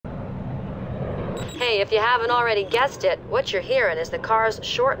Hey, if you haven't already guessed it, what you're hearing is the car's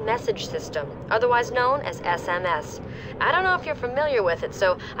short message system, otherwise known as SMS. I don't know if you're familiar with it,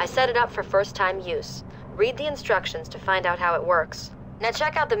 so I set it up for first-time use. Read the instructions to find out how it works. Now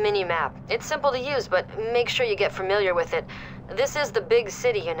check out the mini-map. It's simple to use, but make sure you get familiar with it. This is the big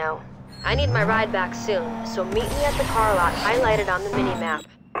city, you know. I need my ride back soon, so meet me at the car lot highlighted on the mini-map.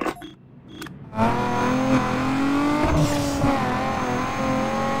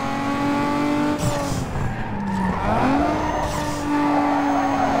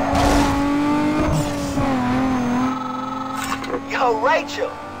 Yo, Rachel,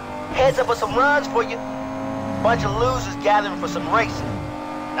 heads up with some runs for you. Bunch of losers gathering for some racing.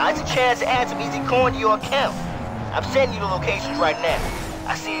 Now it's a chance to add some easy coin to your account. I'm sending you the locations right now.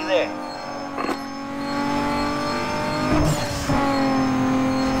 I see you there.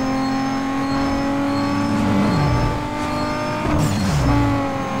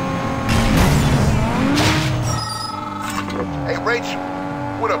 Hey, Rachel.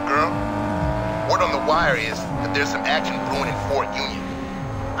 What up, girl? Word on the wire is that there's some action brewing in Fort Union.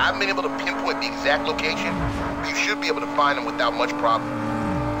 I haven't been able to pinpoint the exact location, but you should be able to find them without much problem.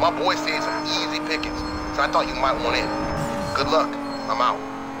 My boy says some easy pickings, so I thought you might want in. Good luck. I'm out.